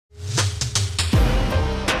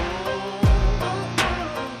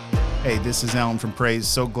Hey, this is Alan from Praise.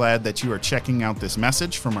 So glad that you are checking out this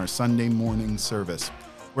message from our Sunday morning service.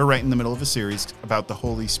 We're right in the middle of a series about the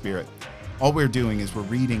Holy Spirit. All we're doing is we're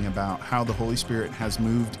reading about how the Holy Spirit has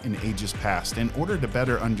moved in ages past in order to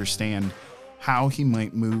better understand how he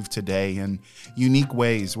might move today in unique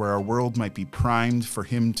ways where our world might be primed for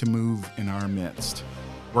him to move in our midst.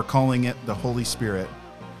 We're calling it the Holy Spirit,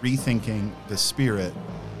 rethinking the spirit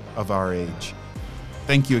of our age.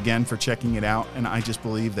 Thank you again for checking it out, and I just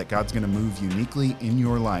believe that God's going to move uniquely in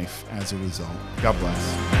your life as a result. God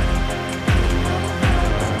bless.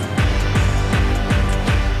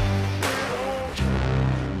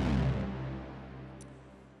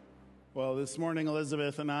 Well, this morning,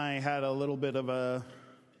 Elizabeth and I had a little bit of a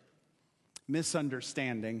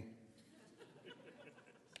misunderstanding.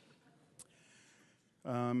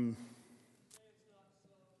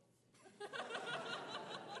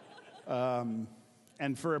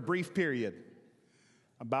 And for a brief period,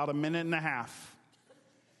 about a minute and a half,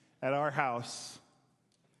 at our house,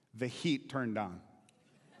 the heat turned on.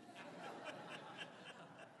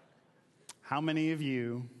 How many of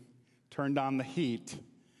you turned on the heat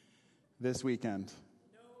this weekend?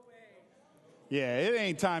 No way. Yeah, it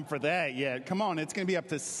ain't time for that yet. Come on, it's going to be up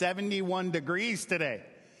to 71 degrees today.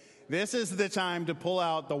 This is the time to pull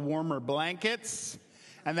out the warmer blankets.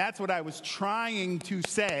 And that's what I was trying to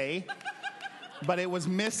say, but it was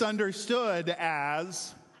misunderstood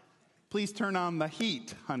as, please turn on the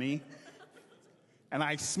heat, honey. And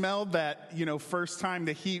I smelled that, first time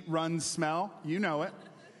the heat runs smell. You know it.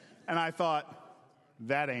 And I thought,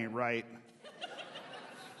 that ain't right.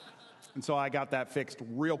 And so I got that fixed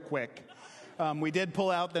real quick. We did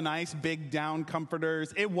pull out the nice big down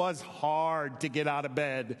comforters. It was hard to get out of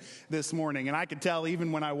bed this morning. And I could tell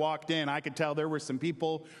even when I walked in, I could tell there were some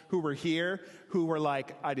people who were here who were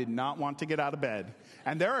like, I did not want to get out of bed.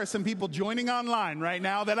 And there are some people joining online right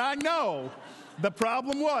now that I know the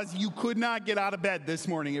problem was you could not get out of bed this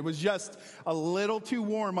morning. It was just a little too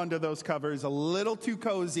warm under those covers, a little too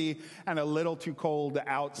cozy, and a little too cold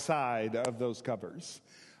outside of those covers.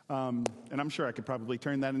 And I'm sure I could probably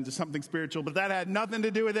turn that into something spiritual, but that had nothing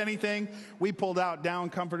to do with anything. We pulled out down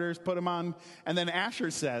comforters, put them on, and then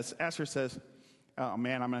Asher says, oh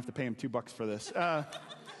man, I'm gonna have to pay him $2 for this.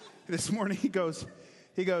 This morning he goes,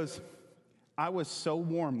 I was so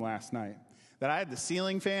warm last night that I had the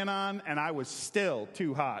ceiling fan on and I was still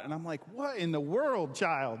too hot. And I'm like, what in the world,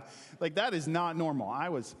 child? Like, that is not normal. I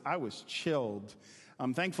was chilled.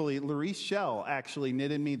 Thankfully, Larice Shell actually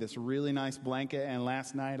knitted me this really nice blanket, and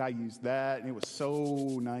last night I used that, and it was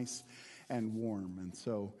so nice and warm. And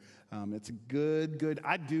so it's good.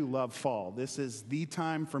 I do love fall. This is the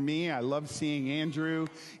time for me. I love seeing Andrew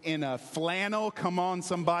in a flannel. Come on,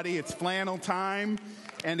 somebody. It's flannel time,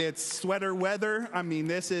 and it's sweater weather. I mean,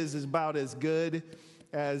 this is about as good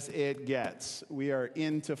as it gets. We are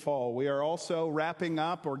into fall. We are also wrapping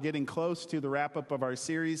up or getting close to the wrap-up of our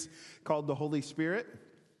series called The Holy Spirit,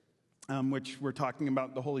 which we're talking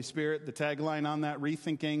about the Holy Spirit. The tagline on that,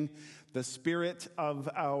 rethinking the spirit of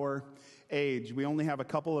our age. We only have a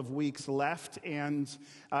couple of weeks left, and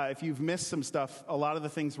if you've missed some stuff, a lot of the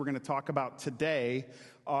things we're going to talk about today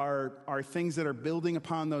are things that are building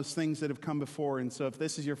upon those things that have come before. And so if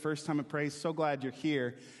this is your first time at Praise, so glad you're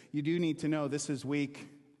here. You do need to know this is week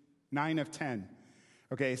 9 of 10.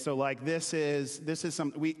 Okay, so this is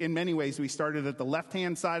something, in many ways, we started at the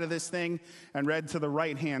left-hand side of this thing and read to the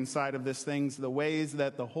right-hand side of this thing, the ways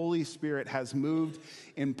that the Holy Spirit has moved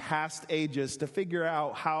in past ages to figure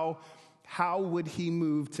out how would he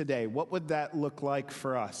move today? What would that look like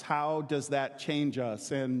for us? How does that change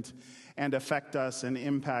us and affect us and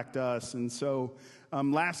impact us? And so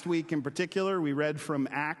last week in particular, we read from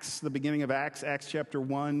Acts, the beginning of Acts chapter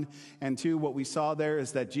 1 and 2. What we saw there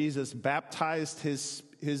is that Jesus baptized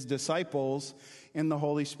his disciples in the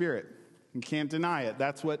Holy Spirit. You can't deny it.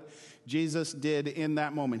 That's what Jesus did in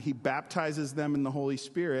that moment. He baptizes them in the Holy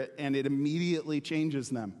Spirit, and it immediately changes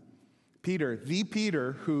them.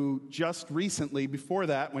 Peter, who just recently, before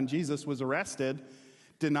that, when Jesus was arrested,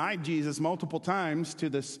 denied Jesus multiple times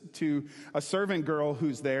to a servant girl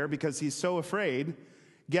who's there because he's so afraid,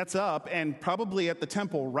 gets up and probably at the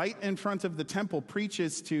temple, right in front of the temple,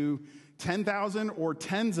 preaches to 10,000 or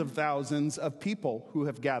tens of thousands of people who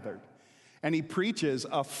have gathered. And he preaches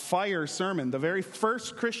a fire sermon, the very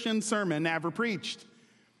first Christian sermon ever preached.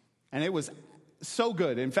 And it was so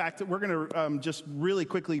good. In fact, we're going to just really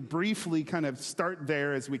quickly, briefly kind of start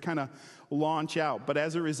there as we kind of launch out. But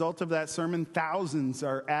as a result of that sermon, thousands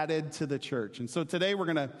are added to the church. And so today we're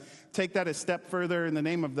going to take that a step further. And the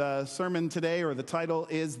name of the sermon today, or the title,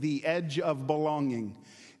 is The Edge of Belonging.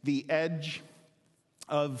 The Edge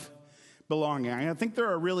of belonging. I think there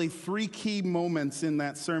are really three key moments in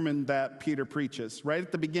that sermon that Peter preaches. Right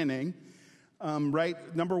at the beginning,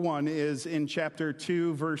 number one is in chapter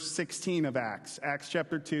 2, verse 16 of Acts. Acts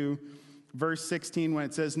chapter 2, verse 16, when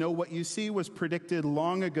it says, "No, what you see was predicted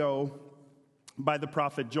long ago by the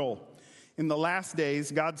prophet Joel. In the last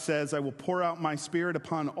days, God says, I will pour out my spirit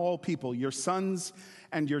upon all people. Your sons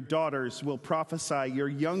and your daughters will prophesy. Your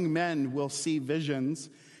young men will see visions,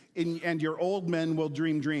 and your old men will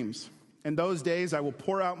dream dreams. In those days, I will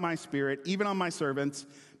pour out my spirit, even on my servants,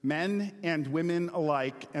 men and women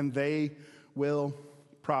alike, and they will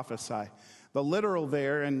prophesy." The literal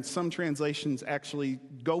there, and some translations actually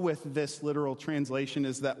go with this literal translation,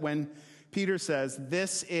 is that when Peter says,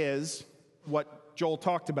 this is what Joel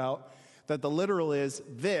talked about, that the literal is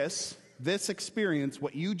this experience,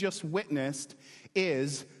 what you just witnessed,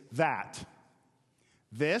 is that.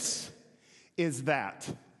 This is that.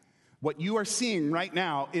 What you are seeing right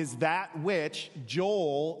now is that which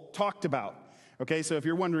Joel talked about. Okay, so if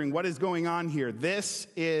you're wondering what is going on here, this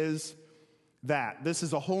is that. This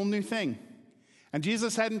is a whole new thing. And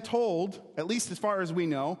Jesus hadn't told, at least as far as we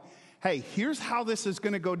know, hey, here's how this is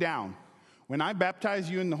going to go down. When I baptize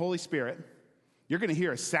you in the Holy Spirit, you're going to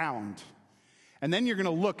hear a sound. And then you're going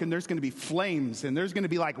to look, and there's going to be flames, and there's going to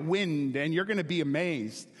be like wind, and you're going to be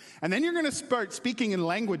amazed. And then you're going to start speaking in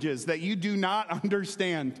languages that you do not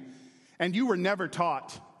understand, and you were never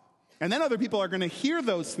taught. And then other people are going to hear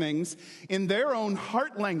those things in their own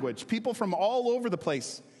heart language, people from all over the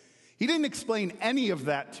place. He didn't explain any of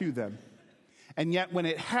that to them. And yet when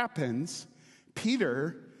it happens,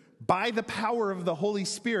 Peter, by the power of the Holy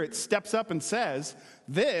Spirit, steps up and says,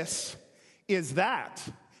 this is that.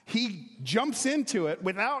 He jumps into it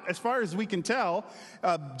without, as far as we can tell,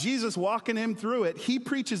 Jesus walking him through it. He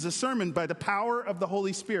preaches a sermon by the power of the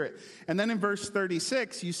Holy Spirit. And then in verse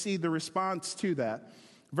 36, you see the response to that.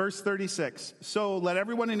 Verse 36, so let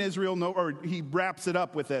everyone in Israel know, or he wraps it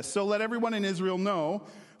up with this. So let everyone in Israel know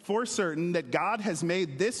for certain that God has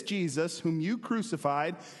made this Jesus, whom you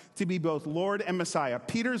crucified, to be both Lord and Messiah.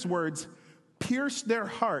 Peter's words pierced their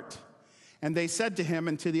heart. And they said to him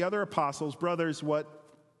and to the other apostles, brothers, what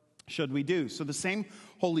should we do? So the same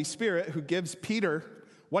Holy Spirit who gives Peter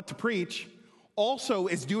what to preach also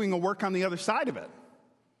is doing a work on the other side of it.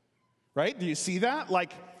 Right? Do you see that?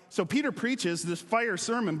 So Peter preaches this fire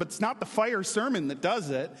sermon, but it's not the fire sermon that does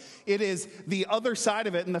it. It is the other side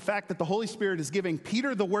of it, and the fact that the Holy Spirit is giving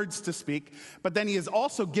Peter the words to speak, but then he is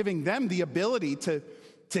also giving them the ability to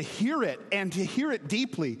hear it, and to hear it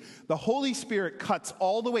deeply. The Holy Spirit cuts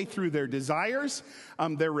all the way through their desires,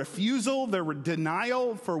 their refusal, their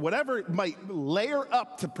denial, for whatever it might layer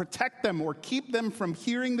up to protect them or keep them from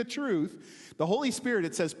hearing the truth. The Holy Spirit,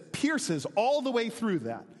 it says, pierces all the way through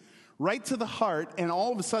that, right to the heart, and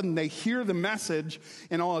all of a sudden they hear the message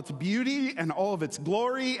in all its beauty and all of its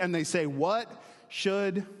glory, and they say, what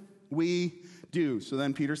should we do? So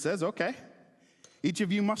then Peter says, okay, each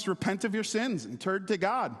of you must repent of your sins and turn to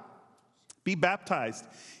God. Be baptized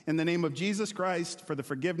in the name of Jesus Christ for the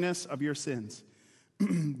forgiveness of your sins.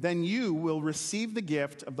 Then you will receive the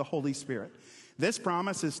gift of the Holy Spirit. This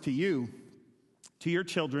promise is to you, to your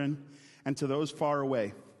children, and to those far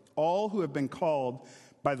away, all who have been called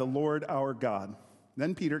by the Lord our God.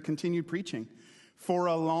 Then Peter continued preaching for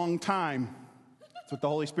a long time. That's what the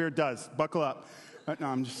Holy Spirit does. Buckle up. No,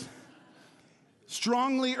 I'm just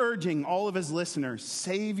strongly urging all of his listeners,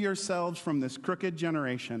 save yourselves from this crooked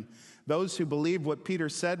generation. Those who believed what Peter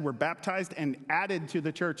said were baptized and added to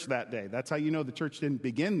the church that day. That's how you know the church didn't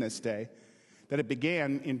begin this day, that it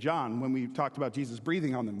began in John when we talked about Jesus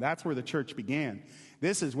breathing on them. That's where the church began.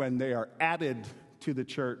 This is when they are added to the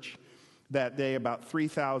church that day, about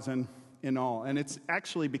 3,000 in all. And it's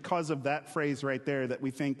actually because of that phrase right there that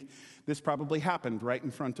we think this probably happened right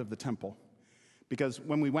in front of the temple. Because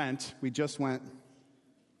when we just went,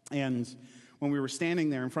 and when we were standing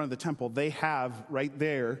there in front of the temple, they have right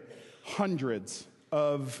there hundreds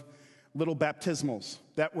of little baptismals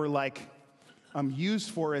that were used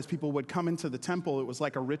for as people would come into the temple. It was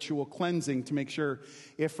like a ritual cleansing to make sure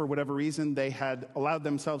if for whatever reason they had allowed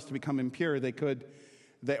themselves to become impure,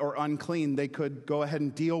 or unclean, they could go ahead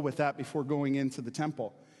and deal with that before going into the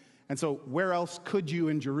temple. And so where else could you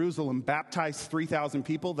in Jerusalem baptize 3,000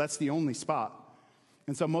 people? That's the only spot.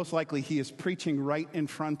 And so most likely he is preaching right in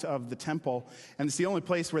front of the temple, and it's the only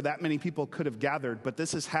place where that many people could have gathered. But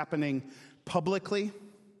this is happening publicly,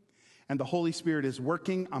 and the Holy Spirit is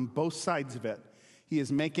working on both sides of it. He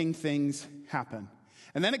is making things happen.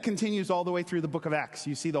 And then it continues all the way through the book of Acts.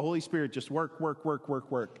 You see the Holy Spirit just work.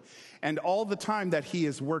 And all the time that he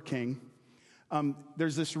is working,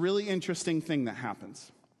 there's this really interesting thing that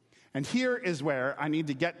happens. And here is where I need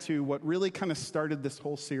to get to what really kind of started this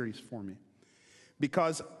whole series for me.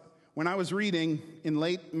 Because when I was reading in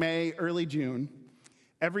late May, early June,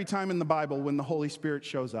 every time in the Bible when the Holy Spirit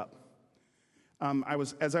shows up,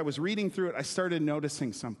 as I was reading through it, I started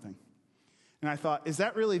noticing something. And I thought, is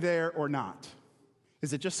that really there or not?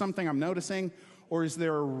 Is it just something I'm noticing, or is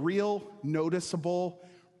there a real noticeable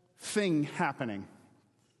thing happening?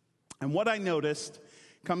 And what I noticed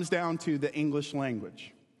comes down to the English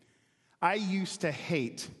language. I used to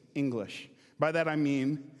hate English. By that I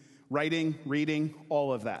mean writing, reading,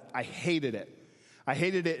 all of that. I hated it. I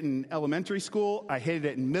hated it in elementary school. I hated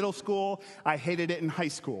it in middle school. I hated it in high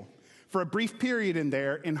school. For a brief period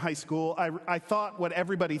in high school, I thought what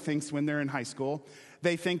everybody thinks when they're in high school.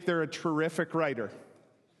 They think they're a terrific writer,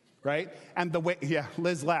 right? And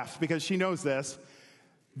Liz laughs because she knows this.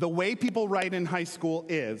 The way people write in high school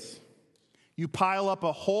is you pile up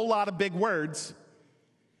a whole lot of big words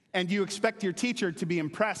and you expect your teacher to be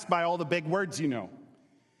impressed by all the big words you know.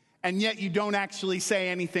 And yet you don't actually say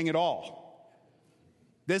anything at all.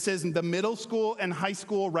 This is the middle school and high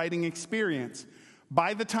school writing experience.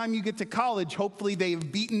 By the time you get to college, hopefully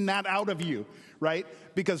they've beaten that out of you, right?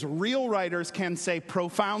 Because real writers can say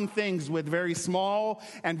profound things with very small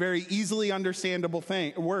and very easily understandable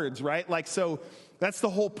words, right? So that's the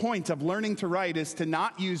whole point of learning to write, is to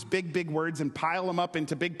not use big words and pile them up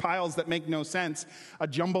into big piles that make no sense, a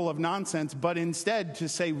jumble of nonsense, but instead to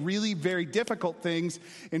say really very difficult things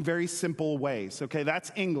in very simple ways. Okay, that's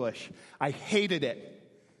English. I hated it.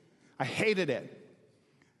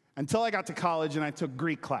 Until I got to college and I took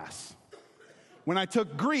Greek class. When I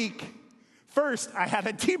took Greek, first I had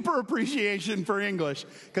a deeper appreciation for English,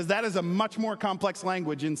 because that is a much more complex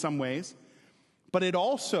language in some ways. But it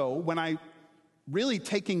also,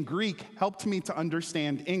 taking Greek helped me to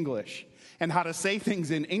understand English and how to say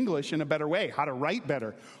things in English in a better way, how to write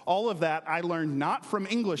better. All of that I learned not from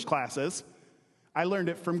English classes, I learned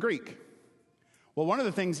it from Greek. Well, one of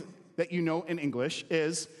the things that you know in English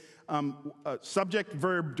is subject,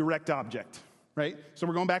 verb, direct object, right? So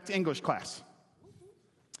we're going back to English class.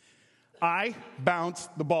 I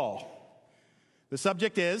bounced the ball. The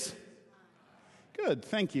subject is? Good,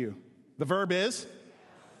 thank you. The verb is?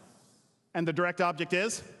 And the direct object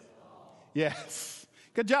is? Yes.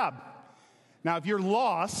 Good job. Now, if you're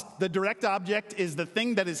lost, the direct object is the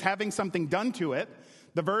thing that is having something done to it.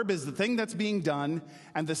 The verb is the thing that's being done.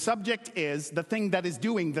 And the subject is the thing that is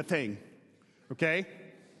doing the thing. Okay?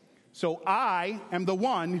 So I am the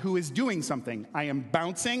one who is doing something. I am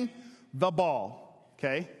bouncing the ball.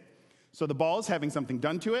 Okay? So the ball is having something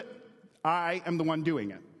done to it. I am the one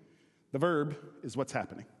doing it. The verb is what's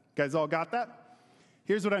happening. You guys all got that?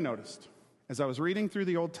 Here's what I noticed. As I was reading through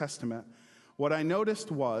the Old Testament, what I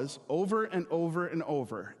noticed was over and over and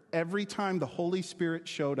over, every time the Holy Spirit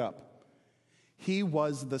showed up, he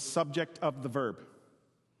was the subject of the verb.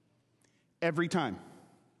 Every time.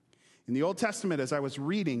 In the Old Testament, as I was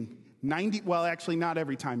reading, not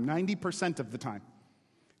every time, 90% of the time.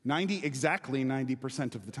 Exactly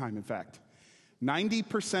 90% of the time, in fact.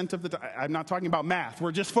 90% of the time, I'm not talking about math,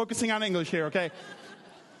 we're just focusing on English here, okay?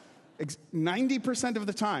 90% of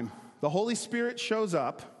the time, the Holy Spirit shows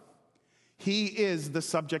up, he is the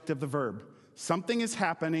subject of the verb. Something is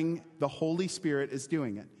happening, the Holy Spirit is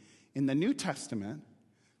doing it. In the New Testament,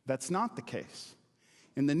 that's not the case.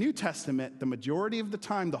 In the New Testament, the majority of the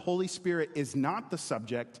time, the Holy Spirit is not the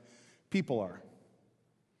subject, people are.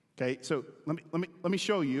 Okay, so let me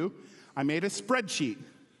show you. I made a spreadsheet.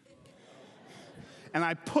 And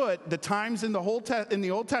I put the times in the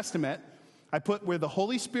Old Testament, I put where the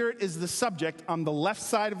Holy Spirit is the subject on the left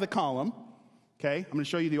side of the column. Okay, I'm going to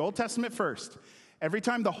show you the Old Testament first. Every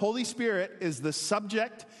time the Holy Spirit is the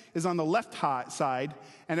subject is on the left side,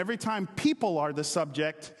 and every time people are the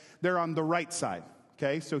subject, they're on the right side.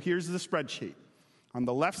 Okay, so here's the spreadsheet. On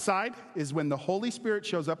the left side is when the Holy Spirit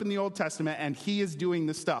shows up in the Old Testament and he is doing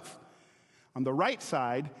the stuff. On the right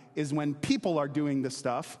side is when people are doing the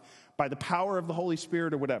stuff by the power of the Holy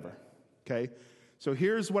Spirit or whatever. Okay, so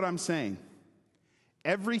here's what I'm saying.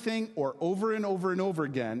 Everything, or over and over and over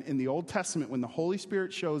again in the Old Testament, when the Holy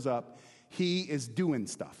Spirit shows up, he is doing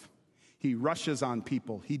stuff. He rushes on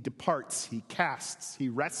people. He departs. He casts. He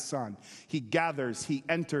rests on. He gathers. He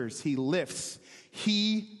enters. He lifts.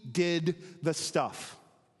 He did the stuff.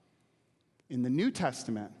 In the New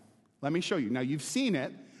Testament, let me show you. Now, you've seen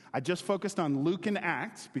it. I just focused on Luke and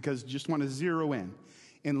Acts because I just want to zero in.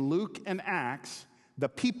 In Luke and Acts, the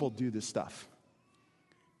people do the stuff.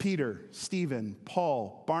 Peter, Stephen,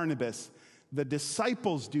 Paul, Barnabas, the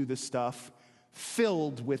disciples do the stuff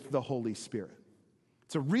filled with the Holy Spirit.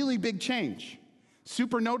 It's a really big change.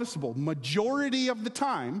 Super noticeable. Majority of the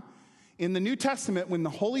time, In the New Testament, when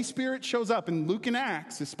the Holy Spirit shows up, in Luke and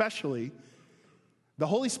Acts especially, the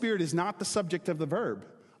Holy Spirit is not the subject of the verb.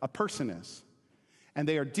 A person is. And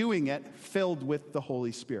they are doing it filled with the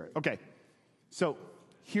Holy Spirit. Okay, so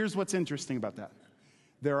here's what's interesting about that.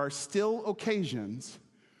 There are still occasions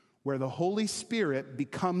where the Holy Spirit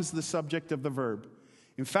becomes the subject of the verb.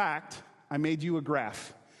 In fact, I made you a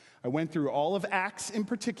graph. I went through all of Acts in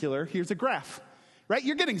particular. Here's a graph, right?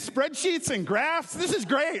 You're getting spreadsheets and graphs. This is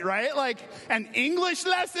great, right? And English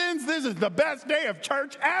lessons. This is the best day of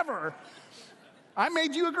church ever. I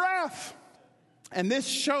made you a graph. And this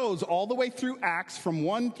shows all the way through Acts from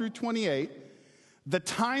 1 through 28, the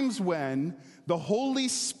times when the Holy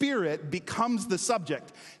Spirit becomes the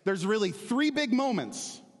subject. There's really 3 big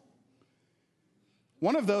moments.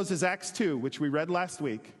 One of those is Acts 2, which we read last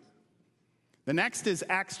week. The next is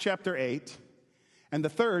Acts chapter 8. And the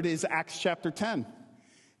third is Acts chapter 10.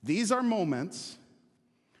 These are moments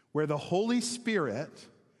where the Holy Spirit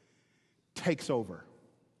takes over.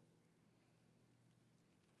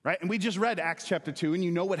 Right? And we just read Acts chapter 2, and you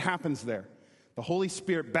know what happens there. The Holy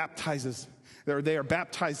Spirit baptizes, or they are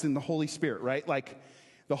baptized in the Holy Spirit, right? Like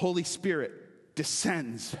the Holy Spirit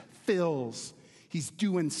descends, fills, he's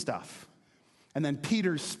doing stuff. And then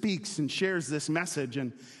Peter speaks and shares this message,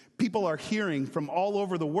 and people are hearing from all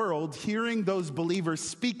over the world, hearing those believers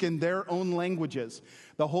speak in their own languages.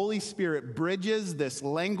 The Holy Spirit bridges this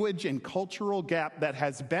language and cultural gap that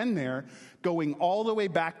has been there, going all the way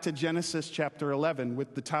back to Genesis chapter 11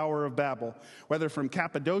 with the Tower of Babel, whether from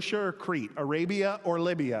Cappadocia or Crete, Arabia or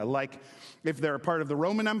Libya, like if they're a part of the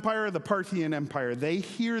Roman Empire or the Parthian Empire, they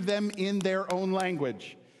hear them in their own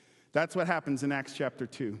language. That's what happens in Acts chapter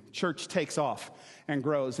 2. Church takes off and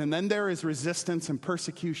grows. And then there is resistance and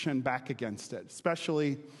persecution back against it,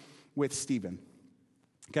 especially with Stephen.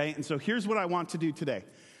 Okay, and so here's what I want to do today.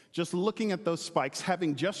 Just looking at those spikes,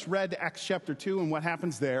 having just read Acts chapter 2 and what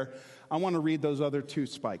happens there, I want to read those other 2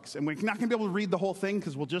 spikes. And we're not going to be able to read the whole thing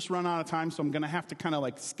because we'll just run out of time, so I'm going to have to kind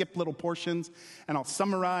of skip little portions, and I'll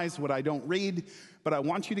summarize what I don't read. But I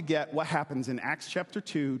want you to get what happens in Acts chapter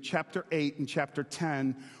 2, chapter 8, and chapter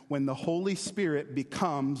 10 when the Holy Spirit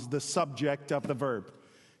becomes the subject of the verb.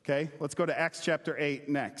 Okay, let's go to Acts chapter 8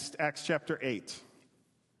 next. Acts chapter 8.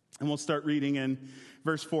 And we'll start reading in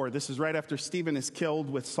verse 4. This is right after Stephen is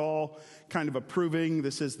killed, with Saul kind of approving.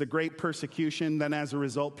 This is the great persecution. Then as a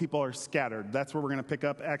result, people are scattered. That's where we're going to pick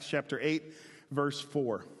up Acts chapter 8, verse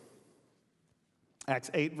 4.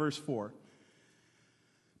 Acts 8, verse 4.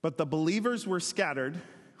 But the believers who were scattered,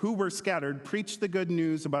 preached the good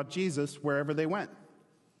news about Jesus wherever they went.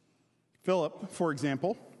 Philip, for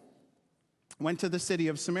example, went to the city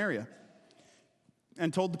of Samaria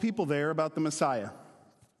and told the people there about the Messiah.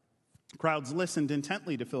 Crowds listened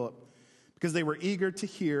intently to Philip because they were eager to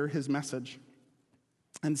hear his message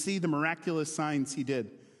and see the miraculous signs he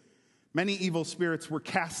did. Many evil spirits were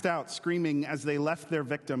cast out, screaming as they left their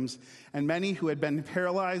victims, and many who had been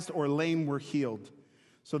paralyzed or lame were healed.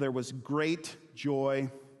 So there was great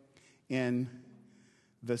joy in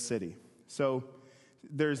the city. So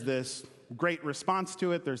there's this great response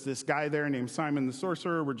to it. There's this guy there named Simon the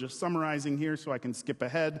sorcerer. We're just summarizing here so I can skip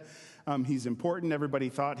ahead. He's important. Everybody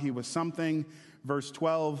thought he was something. Verse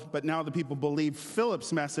 12, but now the people believed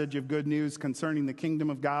Philip's message of good news concerning the kingdom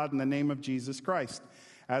of God in the name of Jesus Christ.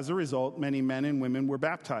 As a result, many men and women were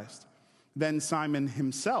baptized. Then Simon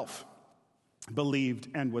himself believed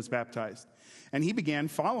and was baptized. And he began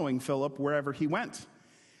following Philip wherever he went.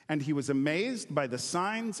 And he was amazed by the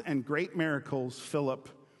signs and great miracles Philip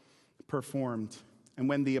performed. And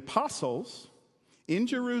when the apostles in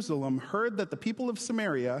Jerusalem heard that the people of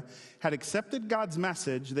Samaria had accepted God's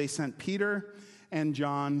message, they sent Peter and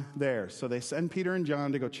John there. So they send Peter and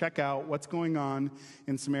John to go check out what's going on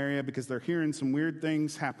in Samaria because they're hearing some weird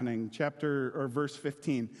things happening. Verse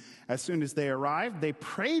 15. As soon as they arrived, they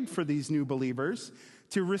prayed for these new believers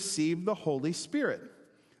to receive the Holy Spirit.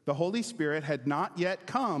 The Holy Spirit had not yet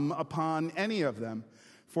come upon any of them,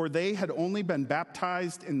 for they had only been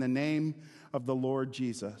baptized in the name of the Lord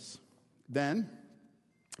Jesus. Then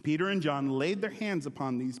Peter and John laid their hands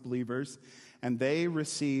upon these believers, and they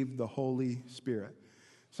received the Holy Spirit.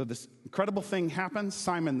 So this incredible thing happens.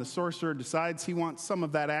 Simon the sorcerer decides he wants some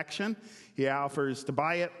of that action. He offers to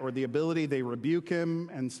buy it or the ability. They rebuke him.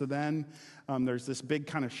 And so then there's this big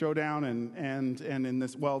kind of showdown. And in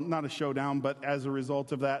this, well, not a showdown, but as a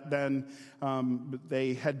result of that, then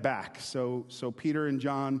they head back. So Peter and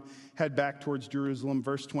John head back towards Jerusalem.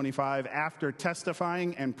 Verse 25, after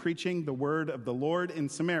testifying and preaching the word of the Lord in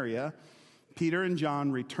Samaria, Peter and John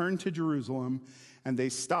returned to Jerusalem, and they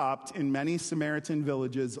stopped in many Samaritan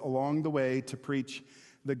villages along the way to preach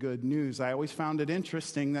the good news. I always found it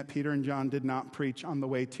interesting that Peter and John did not preach on the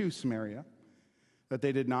way to Samaria, that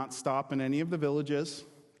they did not stop in any of the villages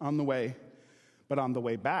on the way, but on the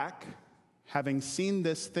way back, having seen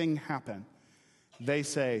this thing happen, they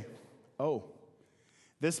say, oh,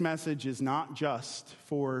 this message is not just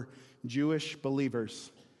for Jewish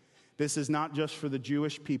believers. This is not just for the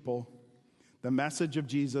Jewish people. The message of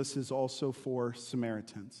Jesus is also for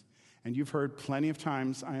Samaritans. And you've heard plenty of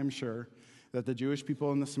times, I am sure, that the Jewish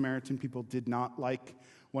people and the Samaritan people did not like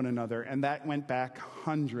one another. And that went back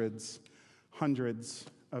hundreds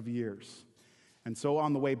of years. And so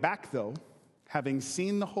on the way back, though, having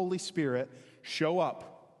seen the Holy Spirit show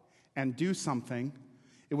up and do something,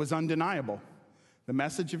 it was undeniable. The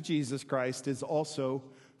message of Jesus Christ is also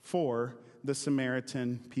for the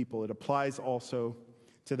Samaritan people. It applies also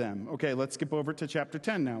to them. Okay, let's skip over to chapter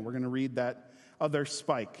 10 now. We're going to read that other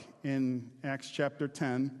spike in Acts chapter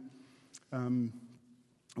 10.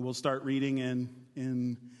 We'll start reading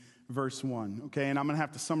in verse 1. Okay, and I'm going to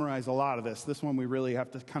have to summarize a lot of this. This one we really have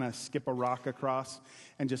to kind of skip a rock across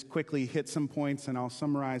and just quickly hit some points, and I'll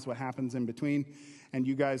summarize what happens in between. And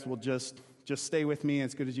you guys will just stay with me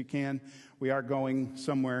as good as you can. We are going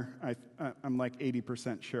somewhere. I'm like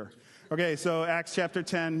 80% sure. Okay, so Acts chapter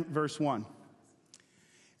 10, verse 1.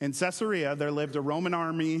 In Caesarea, there lived a Roman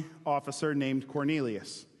army officer named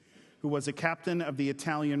Cornelius, who was a captain of the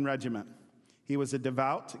Italian regiment. He was a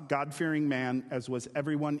devout, God-fearing man, as was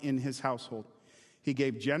everyone in his household. He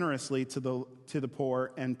gave generously to the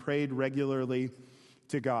poor and prayed regularly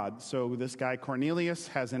to God. So this guy Cornelius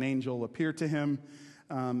has an angel appear to him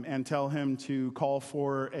and tell him to call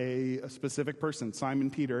for a specific person, Simon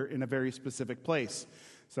Peter, in a very specific place.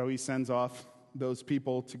 So he sends off those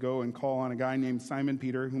people to go and call on a guy named Simon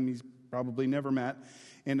Peter, whom he's probably never met,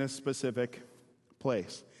 in a specific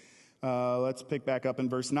place. Let's pick back up in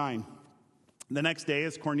verse 9. The next day,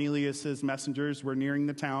 as Cornelius' messengers were nearing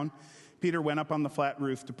the town, Peter went up on the flat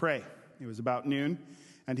roof to pray. It was about noon,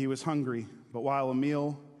 and he was hungry. But while a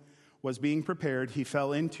meal was being prepared, he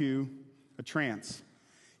fell into a trance.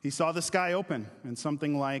 He saw the sky open, and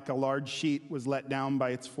something like a large sheet was let down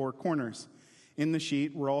by its four corners. In the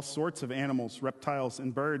sheet were all sorts of animals, reptiles,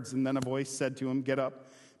 and birds. And then a voice said to him, "Get up,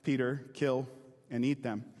 Peter, kill and eat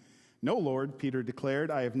them." "No, Lord," Peter declared,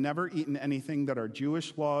 "I have never eaten anything that our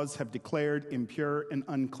Jewish laws have declared impure and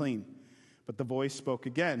unclean." But the voice spoke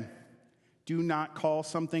again, "Do not call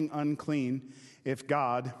something unclean if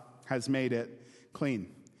God has made it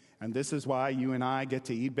clean." And this is why you and I get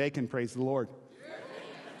to eat bacon, praise the Lord.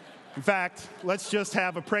 In fact, let's just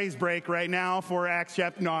have a praise break right now for Acts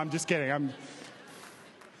chapter. No, I'm just kidding.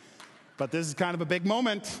 But this is kind of a big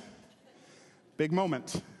moment. Big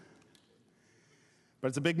moment. But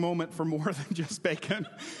it's a big moment for more than just bacon.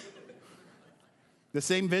 The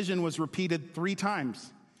same vision was repeated 3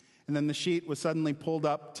 times, and then the sheet was suddenly pulled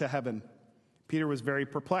up to heaven. Peter was very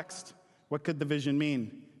perplexed. What could the vision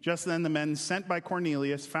mean? Just then the men sent by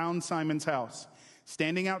Cornelius found Simon's house.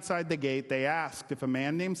 Standing outside the gate, they asked if a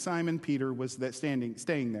man named Simon Peter was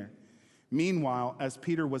staying there. Meanwhile, as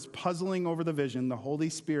Peter was puzzling over the vision, the Holy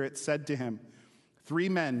Spirit said to him, 3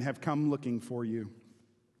 men have come looking for you.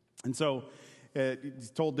 And so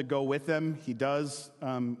he's told to go with them. He does.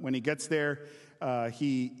 When he gets there,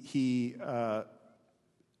 they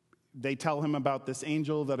tell him about this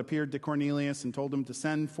angel that appeared to Cornelius and told him to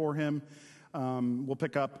send for him. We'll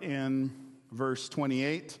pick up in verse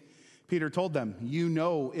 28. Peter told them, "You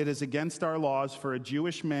know it is against our laws for a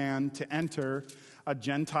Jewish man to enter a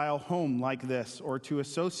Gentile home like this or to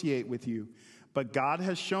associate with you. But God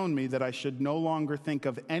has shown me that I should no longer think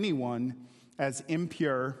of anyone as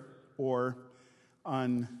impure or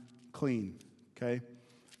unclean." Okay?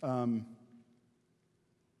 And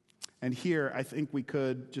here, I think we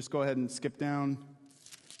could just go ahead and skip down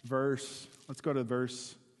let's go to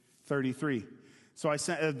verse 33. So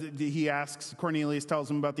he asks, Cornelius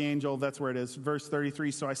tells him about the angel. That's where it is. Verse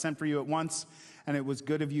 33, "So I sent for you at once, and it was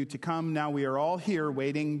good of you to come. Now we are all here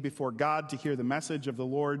waiting before God to hear the message of the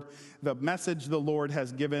Lord, the message the Lord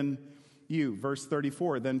has given you." Verse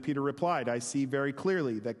 34, "Then Peter replied, I see very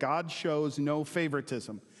clearly that God shows no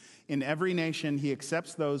favoritism. In every nation he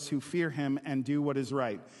accepts those who fear him and do what is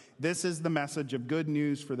right. This is the message of good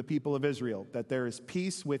news for the people of Israel, that there is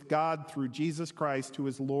peace with God through Jesus Christ, who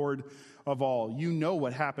is Lord of all. You know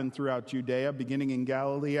what happened throughout Judea, beginning in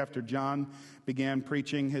Galilee after John began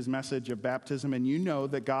preaching his message of baptism. And you know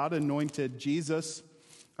that God anointed Jesus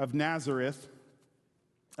of Nazareth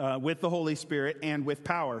with the Holy Spirit and with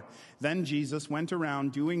power. Then Jesus went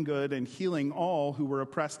around doing good and healing all who were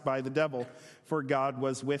oppressed by the devil, for God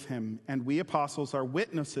was with him. And we apostles are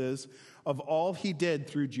witnesses of all he did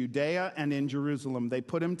through Judea and in Jerusalem. They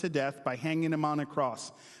put him to death by hanging him on a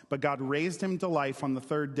cross. But God raised him to life on the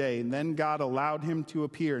third day. And then God allowed him to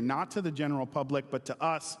appear, not to the general public, but to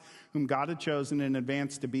us, whom God had chosen in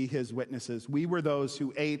advance to be his witnesses. We were those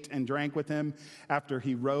who ate and drank with him after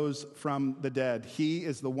he rose from the dead. He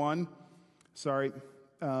is the one,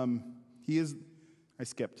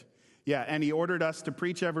 and he ordered us to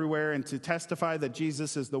preach everywhere and to testify that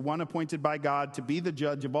Jesus is the one appointed by God to be the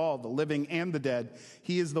judge of all, the living and the dead.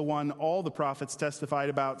 He is the one all the prophets testified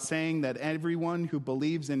about, saying that everyone who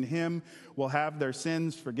believes in him will have their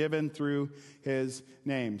sins forgiven through his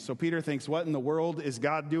name. So Peter thinks, what in the world is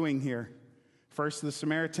God doing here? First the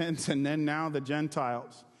Samaritans and then now the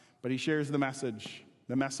Gentiles. But he shares the message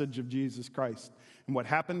of Jesus Christ, and what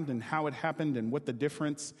happened and how it happened and what the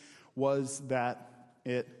difference was that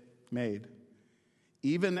it made.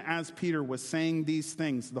 Even as Peter was saying these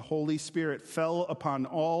things, the Holy Spirit fell upon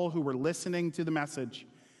all who were listening to the message.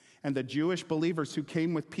 And the Jewish believers who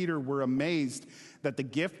came with Peter were amazed that the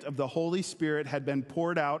gift of the Holy Spirit had been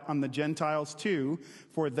poured out on the Gentiles too,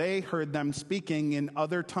 for they heard them speaking in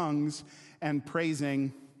other tongues and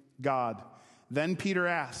praising God. Then Peter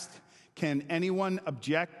asked, can anyone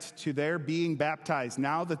object to their being baptized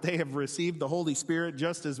now that they have received the Holy Spirit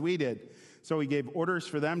just as we did? So he gave orders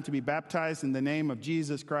for them to be baptized in the name of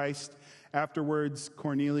Jesus Christ. Afterwards,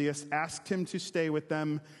 Cornelius asked him to stay with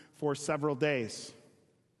them for several days.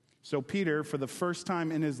 So Peter, for the first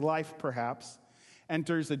time in his life perhaps,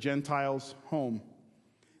 enters a Gentile's home.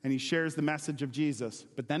 And he shares the message of Jesus.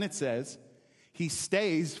 But then it says he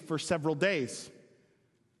stays for several days.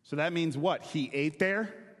 So that means what? He ate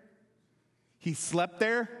there? He slept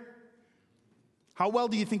there? How well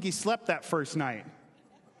do you think he slept that first night?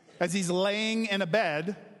 As he's laying in a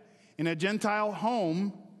bed in a Gentile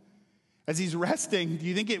home, as he's resting, do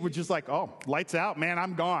you think it was just like, oh, lights out, man,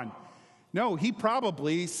 I'm gone? No, he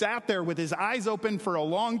probably sat there with his eyes open for a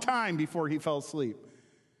long time before he fell asleep,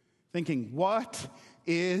 thinking, what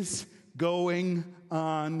is going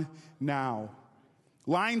on now?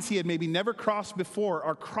 Lines he had maybe never crossed before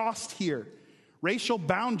are crossed here. Racial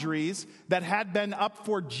boundaries that had been up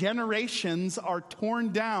for generations are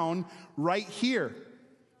torn down right here.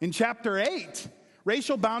 In chapter 8,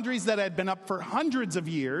 racial boundaries that had been up for hundreds of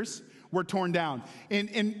years were torn down.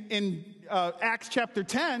 In Acts chapter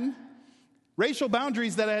 10, racial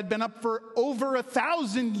boundaries that had been up for over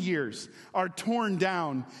 1,000 years are torn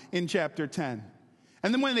down in chapter 10.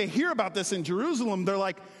 And then when they hear about this in Jerusalem, they're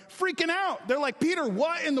like freaking out. They're like, Peter,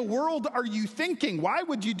 what in the world are you thinking? Why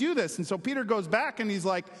would you do this? And so Peter goes back and he's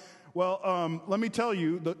like, well, let me tell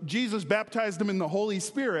you, Jesus baptized them in the Holy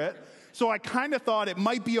Spirit. So I kind of thought it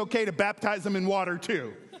might be okay to baptize them in water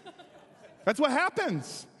too. That's what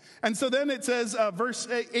happens. And so then it says, verse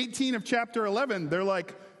 18 of chapter 11, they're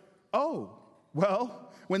like, oh,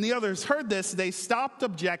 well, when the others heard this, they stopped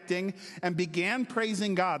objecting and began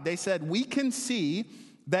praising God. They said, we can see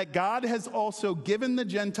that God has also given the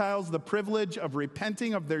Gentiles the privilege of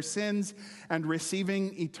repenting of their sins and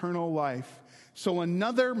receiving eternal life. So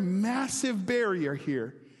another massive barrier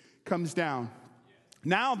here comes down.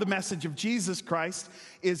 Now the message of Jesus Christ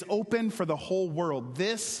is open for the whole world.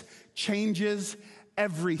 This changes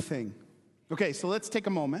everything. Okay, so let's take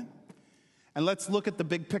a moment and let's look at the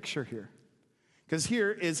big picture here. Because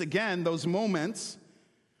here is, again, those moments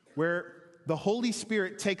where the Holy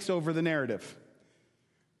Spirit takes over the narrative.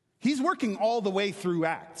 He's working all the way through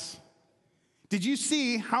Acts. Did you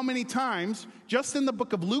see how many times, just in the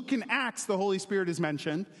book of Luke and Acts, the Holy Spirit is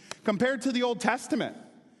mentioned, compared to the Old Testament?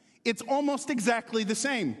 It's almost exactly the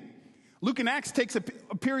same. Luke and Acts takes a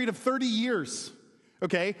period of 30 years,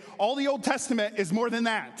 okay? All the Old Testament is more than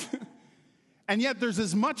that. And yet there's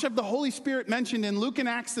as much of the Holy Spirit mentioned in Luke and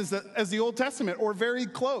Acts as the Old Testament, or very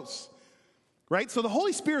close, right? So the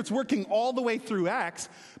Holy Spirit's working all the way through Acts,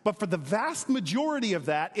 but for the vast majority of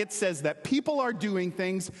that, it says that people are doing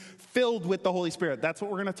things filled with the Holy Spirit. That's what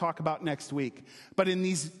we're going to talk about next week. But in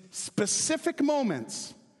these specific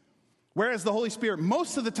moments, whereas the Holy Spirit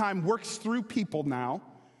most of the time works through people now,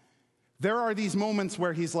 there are these moments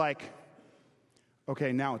where he's like,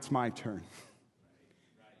 okay, now it's my turn.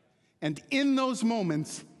 And in those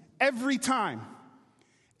moments, every time,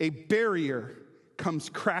 a barrier comes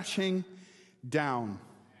crashing down.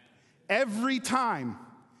 Every time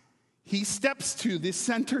he steps to the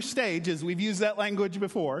center stage, as we've used that language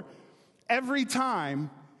before, every time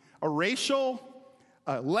a racial,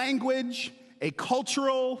 a language, a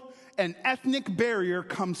cultural, an ethnic barrier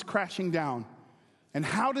comes crashing down. And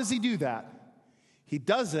how does he do that? He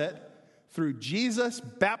does it through Jesus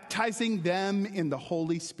baptizing them in the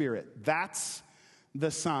Holy Spirit. That's the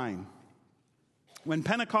sign. when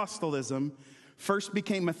Pentecostalism first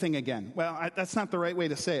became a thing again. Well, that's not the right way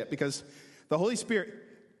to say it, because the Holy Spirit,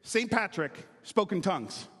 St. Patrick spoke in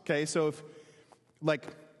tongues. Okay, so if, like,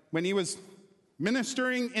 when he was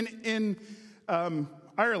ministering in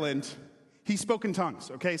Ireland, he spoke in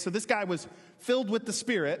tongues. Okay, so this guy was filled with the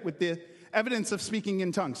Spirit, with the evidence of speaking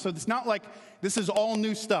in tongues. So it's not like this is all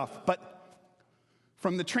new stuff, but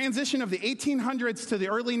from the transition of the 1800s to the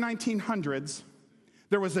early 1900s,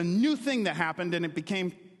 there was a new thing that happened, and it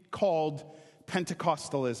became called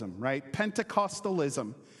Pentecostalism, right?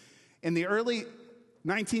 Pentecostalism. In the early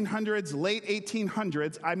 1900s, late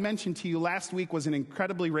 1800s, I mentioned to you last week, was an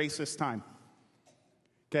incredibly racist time.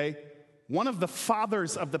 Okay? One of the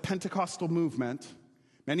fathers of the Pentecostal movement,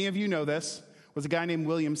 many of you know this, was a guy named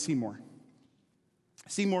William Seymour.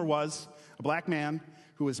 Seymour was a black man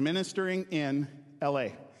who was ministering in L.A.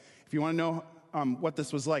 If you want to know what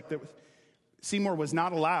this was like, Seymour was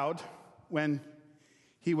not allowed, when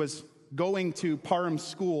he was going to Parham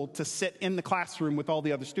School, to sit in the classroom with all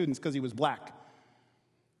the other students because he was black.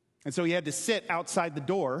 And so he had to sit outside the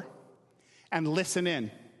door and listen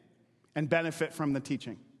in and benefit from the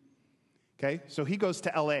teaching. Okay, so he goes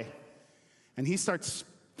to L.A. and he starts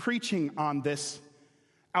preaching on this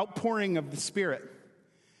outpouring of the Spirit.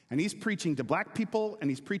 And he's preaching to black people and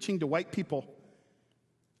he's preaching to white people.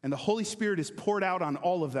 And the Holy Spirit is poured out on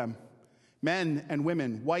all of them, men and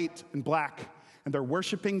women, white and black. And they're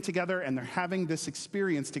worshiping together and they're having this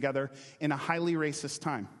experience together in a highly racist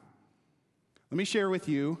time. Let me share with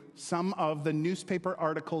you some of the newspaper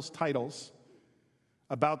articles' titles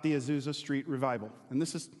about the Azusa Street revival. And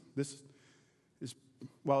this is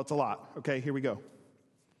well, it's a lot. Okay, here we go.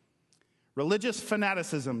 Religious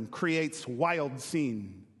fanaticism creates wild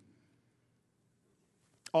scene.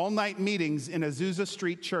 All-night meetings in Azusa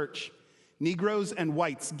Street Church. Negroes and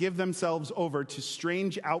whites give themselves over to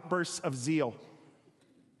strange outbursts of zeal.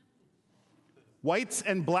 Whites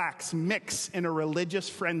and blacks mix in a religious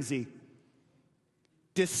frenzy.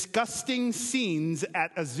 Disgusting scenes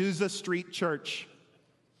at Azusa Street Church.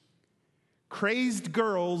 Crazed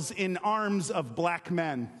girls in arms of black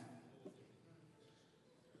men.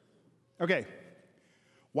 Okay,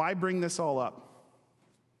 why bring this all up?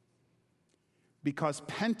 Because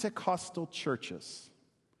Pentecostal churches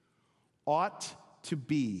ought to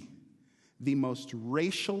be the most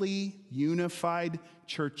racially unified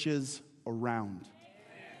churches around.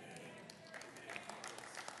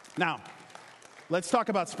 Now, let's talk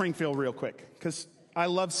about Springfield real quick, because I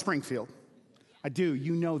love Springfield. I do,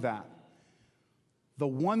 you know that. The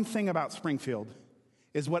one thing about Springfield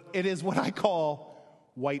is what I call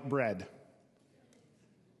white bread.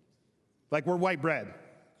 Like, we're white bread.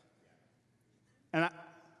 And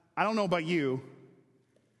I don't know about you,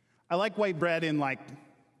 I like white bread in, like,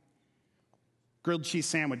 grilled cheese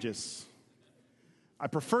sandwiches. I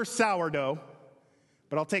prefer sourdough,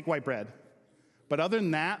 but I'll take white bread. But other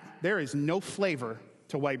than that, there is no flavor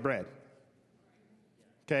to white bread.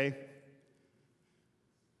 Okay?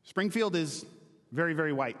 Springfield is very,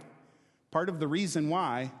 very white. Part of the reason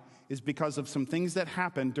why is because of some things that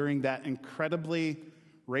happened during that incredibly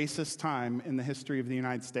racist time in the history of the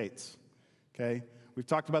United States. Okay? We've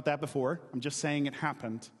talked about that before. I'm just saying it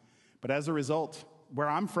happened. But as a result, where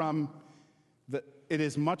I'm from, it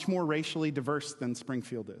is much more racially diverse than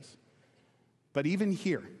Springfield is. But even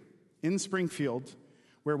here, in Springfield,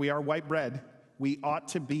 where we are white bread, we ought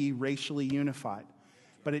to be racially unified.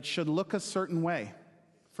 But it should look a certain way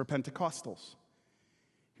for Pentecostals.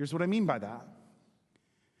 Here's what I mean by that.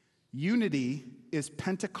 Unity is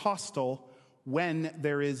Pentecostal when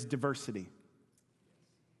there is diversity.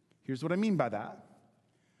 Here's what I mean by that.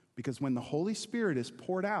 Because when the Holy Spirit is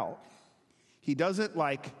poured out, he doesn't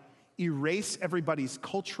like erase everybody's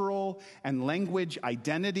cultural and language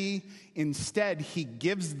identity. Instead, he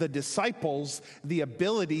gives the disciples the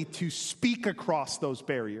ability to speak across those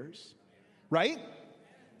barriers. Right?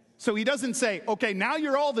 So he doesn't say, okay, now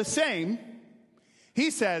you're all the same.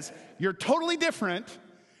 He says, you're totally different,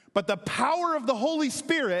 but the power of the Holy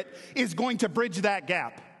Spirit is going to bridge that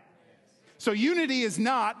gap. So unity is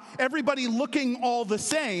not everybody looking all the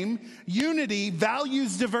same. Unity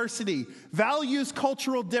values diversity, values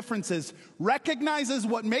cultural differences, recognizes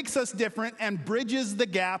what makes us different, and bridges the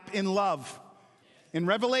gap in love. In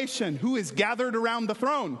Revelation, who is gathered around the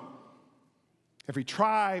throne? Every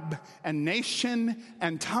tribe and nation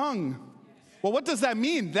and tongue. Well, what does that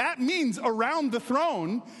mean? That means around the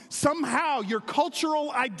throne, somehow your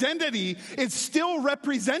cultural identity is still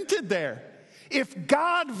represented there. If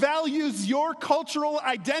God values your cultural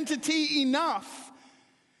identity enough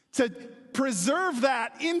to preserve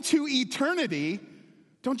that into eternity,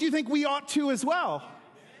 don't you think we ought to as well?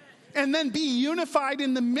 and then be unified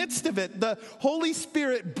in the midst of it. The Holy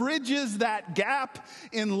Spirit bridges that gap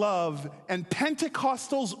in love, and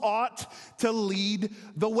Pentecostals ought to lead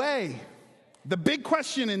the way. The big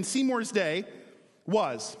question in Seymour's day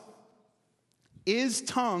was, is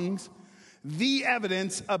tongues the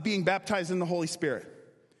evidence of being baptized in the Holy Spirit?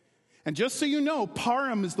 And just so you know,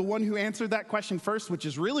 Parham is the one who answered that question first, which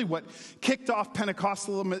is really what kicked off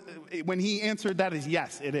Pentecostalism. When he answered that as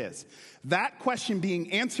yes, it is. That question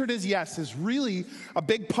being answered as yes is really a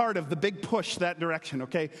big part of the big push that direction,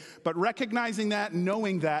 okay? But recognizing that,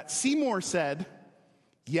 knowing that, Seymour said,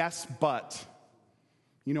 yes, but.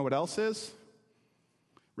 You know what else is?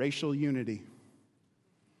 Racial unity.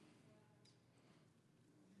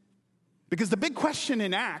 Because the big question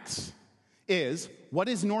in Acts is, what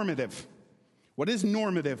is normative? What is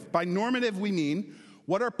normative? By normative, we mean,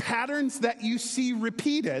 what are patterns that you see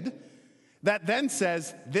repeated that then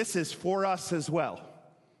says, this is for us as well?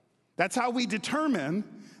 That's how we determine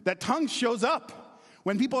that tongues shows up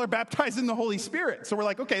when people are baptized in the Holy Spirit. So we're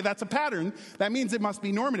like, okay, that's a pattern. That means it must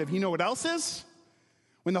be normative. You know what else is?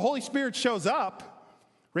 When the Holy Spirit shows up,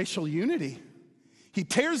 racial unity. He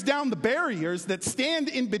tears down the barriers that stand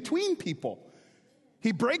in between people.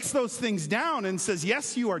 He breaks those things down and says,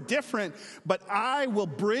 yes, you are different, but I will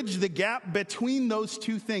bridge the gap between those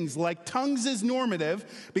two things. Like tongues is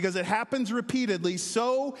normative because it happens repeatedly,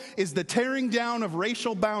 so is the tearing down of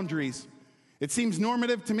racial boundaries. It seems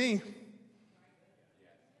normative to me.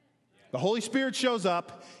 The Holy Spirit shows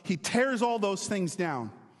up. He tears all those things down.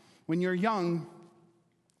 When you're young,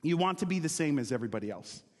 you want to be the same as everybody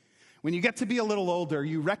else. When you get to be a little older,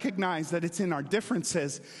 you recognize that it's in our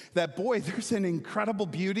differences that, boy, there's an incredible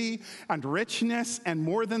beauty and richness, and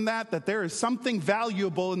more than that, that there is something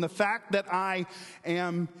valuable in the fact that I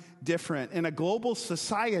am different. In a global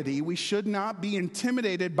society, we should not be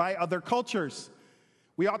intimidated by other cultures.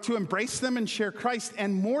 We ought to embrace them and share Christ,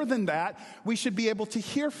 and more than that, we should be able to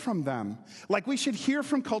hear from them. Like we should hear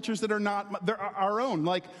from cultures that are not our own.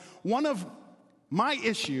 Like one of my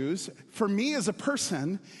issues, for me as a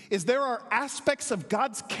person, is there are aspects of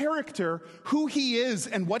God's character, who he is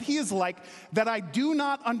and what he is like, that I do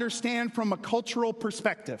not understand from a cultural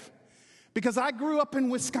perspective. Because I grew up in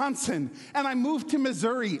Wisconsin, and I moved to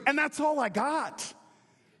Missouri, and that's all I got,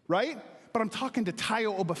 right? But I'm talking to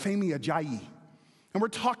Tayo Obafemi Ajayi, and we're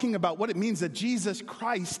talking about what it means that Jesus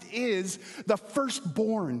Christ is the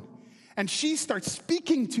firstborn. And she starts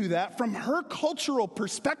speaking to that from her cultural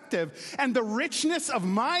perspective. And the richness of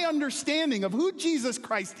my understanding of who Jesus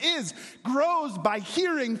Christ is grows by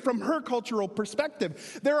hearing from her cultural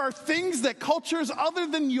perspective. There are things that cultures other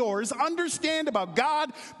than yours understand about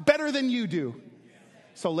God better than you do.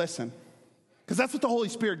 So listen. Because that's what the Holy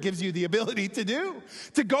Spirit gives you the ability to do,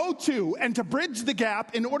 to go to and to bridge the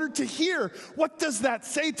gap in order to hear, what does that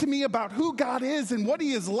say to me about who God is and what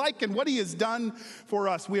he is like and what he has done for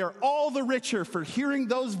us. We are all the richer for hearing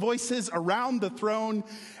those voices around the throne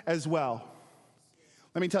as well.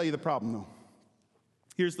 Let me tell you the problem, though.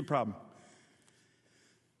 Here's the problem.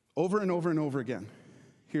 Over and over and over again,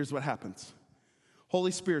 here's what happens.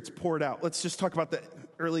 Holy Spirit's poured out. Let's just talk about the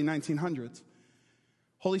early 1900s.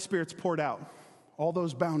 Holy Spirit's poured out. All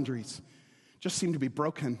those boundaries just seem to be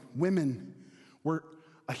broken. Women were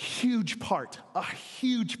a huge part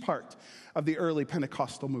of the early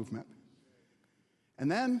Pentecostal movement.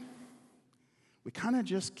 And then we kind of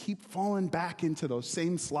just keep falling back into those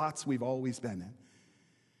same slots we've always been in.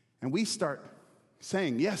 And we start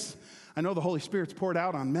saying, yes, I know the Holy Spirit's poured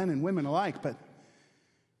out on men and women alike, but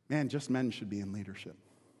man, just men should be in leadership.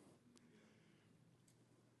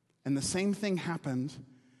 And the same thing happened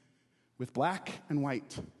with black and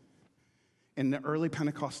white in the early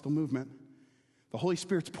Pentecostal movement. The Holy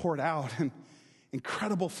Spirit's poured out, and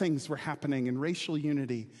incredible things were happening in racial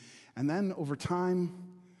unity. And then over time,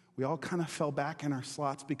 we all kind of fell back in our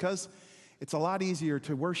slots because it's a lot easier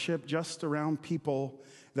to worship just around people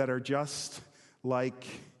that are just like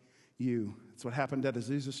you. That's what happened at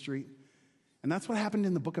Azusa Street. And that's what happened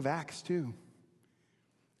in the book of Acts, too.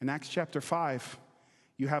 In Acts chapter 5,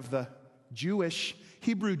 you have the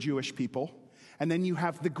Hebrew Jewish people, and then you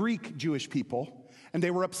have the Greek Jewish people, and they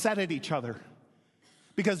were upset at each other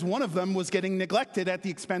because one of them was getting neglected at the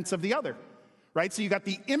expense of the other, right? So you got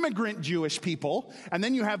the immigrant Jewish people, and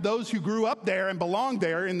then you have those who grew up there and belonged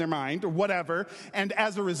there in their mind or whatever, and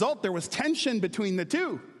as a result, there was tension between the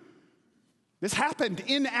two. This happened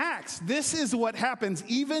in Acts. This is what happens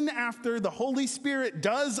even after the Holy Spirit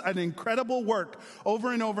does an incredible work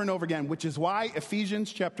over and over and over again, which is why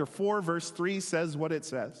Ephesians chapter 4, verse 3 says what it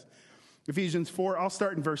says. Ephesians 4, I'll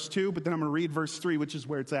start in verse 2, but then I'm going to read verse 3, which is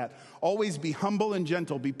where it's at. Always be humble and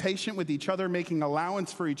gentle. Be patient with each other, making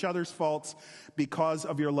allowance for each other's faults because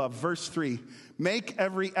of your love. Verse 3, make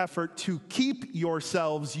every effort to keep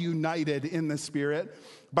yourselves united in the Spirit,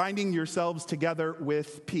 binding yourselves together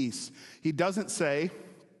with peace. He doesn't say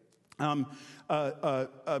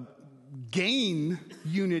gain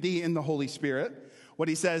unity in the Holy Spirit. What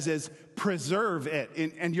he says is preserve it.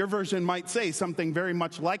 And your version might say something very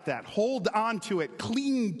much like that. Hold on to it,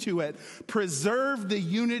 cling to it, preserve the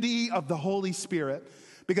unity of the Holy Spirit.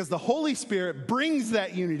 Because the Holy Spirit brings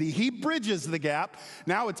that unity. He bridges the gap.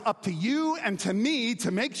 Now it's up to you and to me to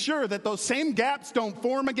make sure that those same gaps don't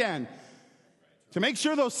form again. To make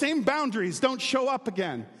sure those same boundaries don't show up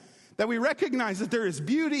again. That we recognize that there is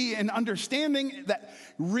beauty in understanding that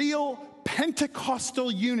real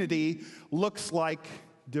Pentecostal unity looks like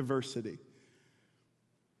diversity.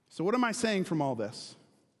 So what am I saying from all this?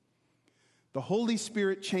 The Holy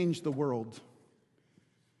Spirit changed the world.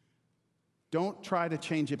 Don't try to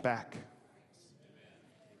change it back.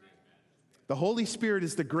 The Holy Spirit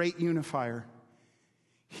is the great unifier.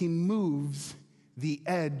 He moves the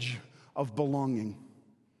edge of belonging.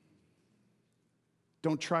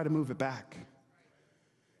 Don't try to move it back.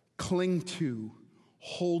 Cling to,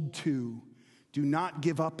 hold to, do not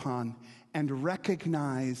give up on, and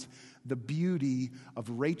recognize the beauty of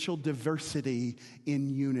Rachel diversity in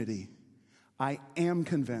unity. I am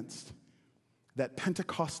convinced that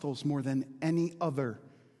Pentecostals, more than any other,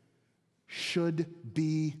 should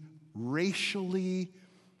be racially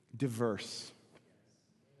diverse.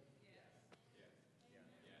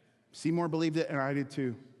 Seymour believed it, and I did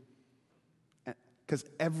too. Because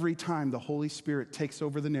every time the Holy Spirit takes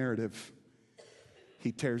over the narrative,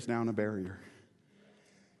 he tears down a barrier.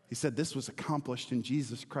 He said, this was accomplished in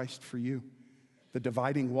Jesus Christ for you. The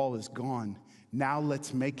dividing wall is gone. Now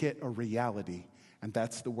let's make it a reality. And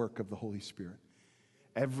that's the work of the Holy Spirit.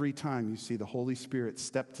 Every time you see the Holy Spirit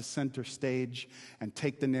step to center stage and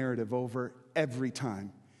take the narrative over, every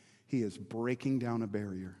time he is breaking down a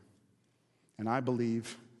barrier. And I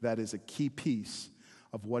believe that is a key piece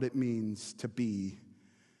of what it means to be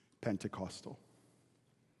Pentecostal.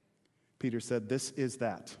 Peter said, this is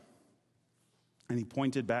that. And he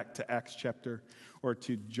pointed back to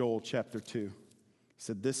Joel chapter 2. He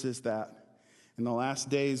said, this is that. In the last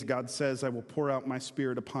days, God says, I will pour out my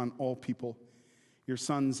Spirit upon all people. Your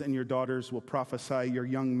sons and your daughters will prophesy. Your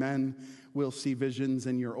young men will see visions,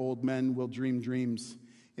 and your old men will dream dreams.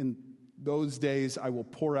 In those days, I will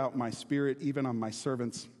pour out my Spirit even on my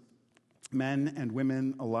servants, men and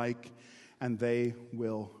women alike, and they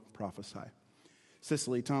will prophesy.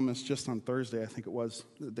 Cicely Thomas, just on Thursday, I think it was,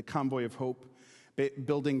 the Convoy of Hope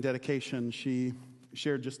building dedication, she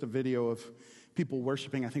shared just a video of people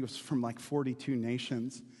worshiping. I think it was from like 42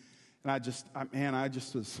 nations. And I just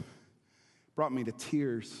brought me to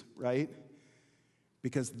tears, right?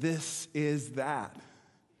 Because this is that.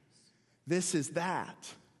 This is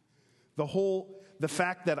that. The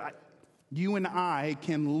fact that you and I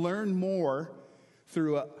can learn more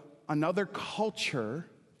through another culture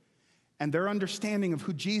and their understanding of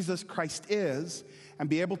who Jesus Christ is and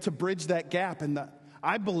be able to bridge that gap. And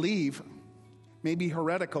I believe, maybe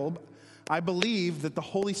heretical, but I believe that the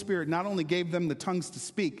Holy Spirit not only gave them the tongues to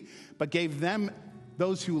speak, but gave them,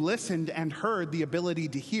 those who listened and heard, the ability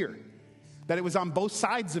to hear. That it was on both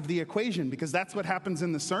sides of the equation, because that's what happens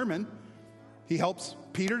in the sermon. He helps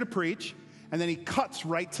Peter to preach, and then he cuts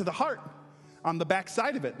right to the heart on the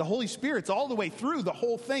backside of it. The Holy Spirit's all the way through the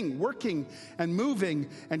whole thing, working and moving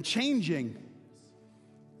and changing.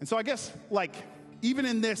 And so I guess, even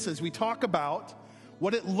in this, as we talk about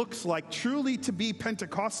what it looks like truly to be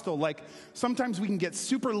Pentecostal, sometimes we can get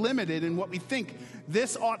super limited in what we think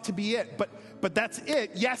this ought to be it. But that's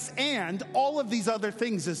it, yes, and all of these other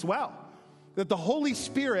things as well. That the Holy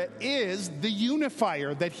Spirit is the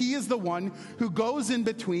unifier, that he is the one who goes in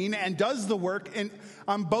between and does the work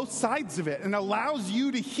on both sides of it and allows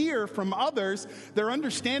you to hear from others their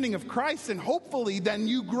understanding of Christ, and hopefully then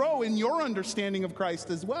you grow in your understanding of Christ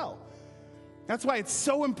as well. That's why it's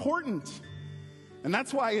so important. And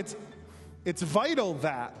that's why it's vital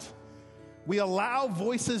that we allow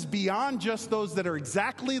voices beyond just those that are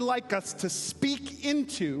exactly like us to speak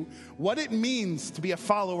into what it means to be a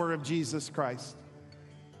follower of Jesus Christ.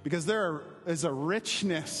 Because there is a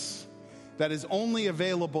richness that is only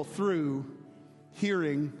available through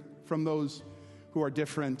hearing from those who are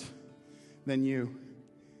different than you.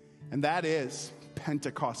 And that is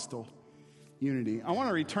Pentecostal unity. I want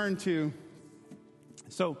to return to,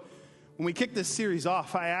 so when we kicked this series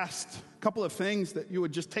off, I asked a couple of things that you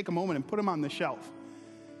would just take a moment and put them on the shelf.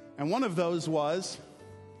 And one of those was,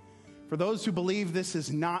 For those who believe this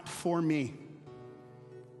is not for me,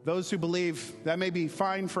 those who believe that may be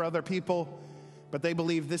fine for other people, but they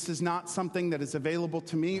believe this is not something that is available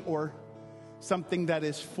to me or something that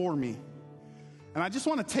is for me. And I just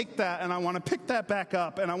want to take that and I want to pick that back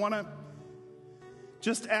up, and I want to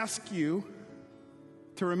just ask you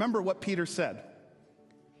to remember what Peter said.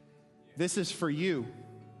 This is for you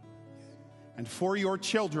and for your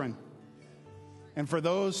children and for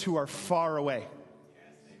those who are far away.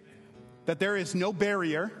 That there is no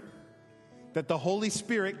barrier that the Holy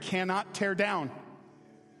Spirit cannot tear down.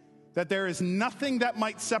 That there is nothing that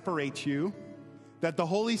might separate you that the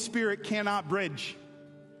Holy Spirit cannot bridge.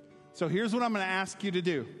 So here's what I'm going to ask you to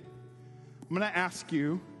do. I'm going to ask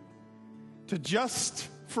you to just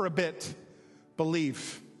for a bit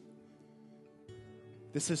believe.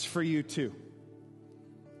 This is for you too.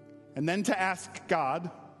 And then to ask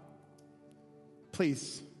God,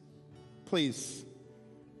 please, please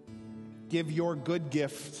give your good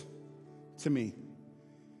gift to me.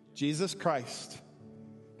 Jesus Christ,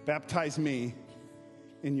 baptize me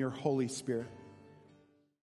in your Holy Spirit.